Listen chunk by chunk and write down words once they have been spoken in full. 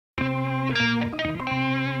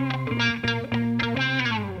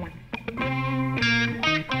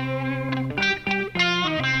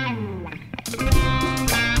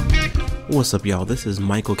What's up, y'all? This is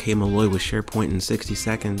Michael K. Malloy with SharePoint in 60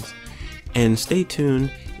 seconds. And stay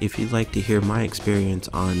tuned if you'd like to hear my experience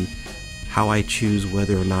on how I choose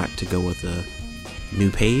whether or not to go with a new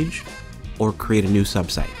page or create a new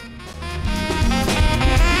subsite.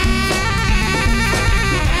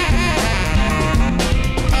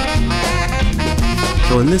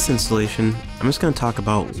 So in this installation, I'm just going to talk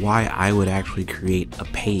about why I would actually create a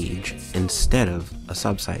page instead of a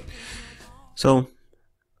subsite. So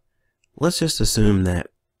let's just assume that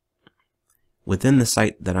within the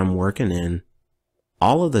site that I'm working in,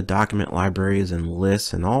 all of the document libraries and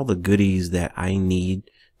lists and all the goodies that I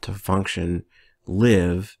need to function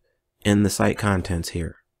live in the site contents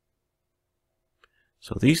here.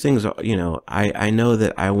 So these things are, I know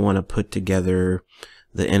that I want to put together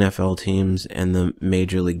the NFL teams and the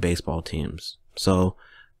Major League Baseball teams. So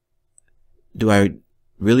do I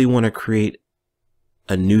really want to create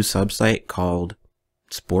a new subsite called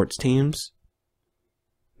sports teams?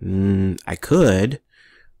 I could,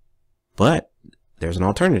 but there's an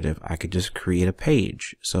alternative. I could just create a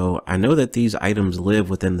page. So I know that these items live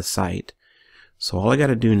within the site. So all I got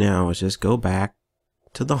to do now is just go back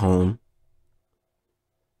to the home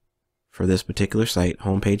for this particular site,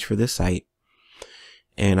 homepage for this site.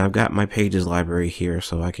 And I've got my pages library here,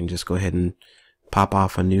 so I can just go ahead and pop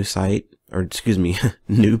off a new site, or excuse me,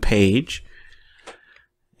 new page.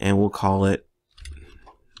 And we'll call it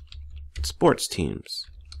sports teams.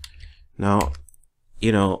 Now,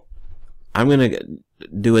 I'm going to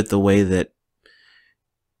do it the way that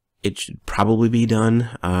it should probably be done,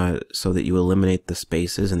 so that you eliminate the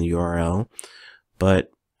spaces in the URL.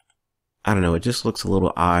 But I don't know, it just looks a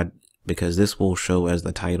little odd because this will show as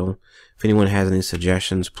the title. If anyone has any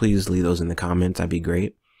suggestions, please leave those in the comments. That'd be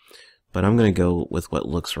great. But I'm going to go with what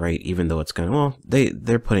looks right, even though it's going to, well,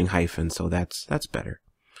 they're putting hyphens, so that's better.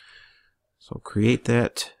 So create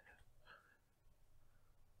that.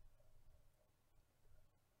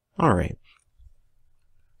 Alright,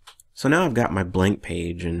 so now I've got my blank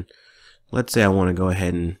page, and let's say I want to go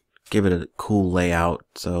ahead and give it a cool layout.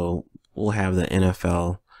 So we'll have the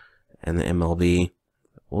NFL and the MLB.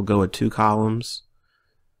 We'll go with 2 columns.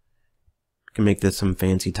 You can make this some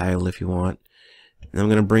fancy title if you want. And I'm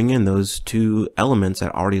going to bring in those 2 elements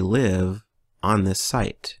that already live on this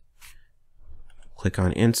site. Click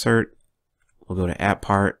on Insert. We'll go to App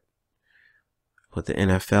Part. Put the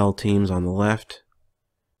NFL teams on the left.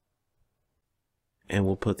 And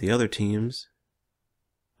we'll put the other teams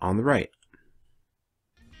on the right.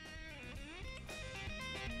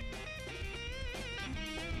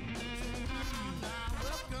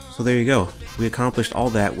 So there you go. We accomplished all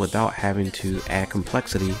that without having to add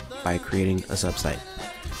complexity by creating a subsite.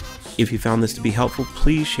 If you found this to be helpful,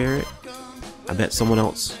 please share it. I bet someone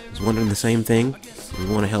else is wondering the same thing. We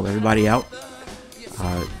want to help everybody out.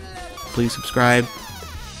 Please subscribe.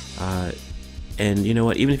 And you know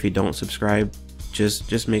what? Even if you don't subscribe,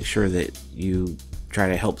 just make sure that you try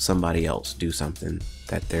to help somebody else do something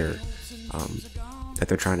that they're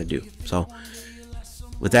trying to do. So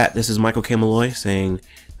with that, this is Michael K. Malloy saying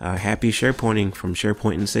happy SharePointing from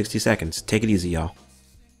SharePoint in 60 seconds. Take it easy, y'all.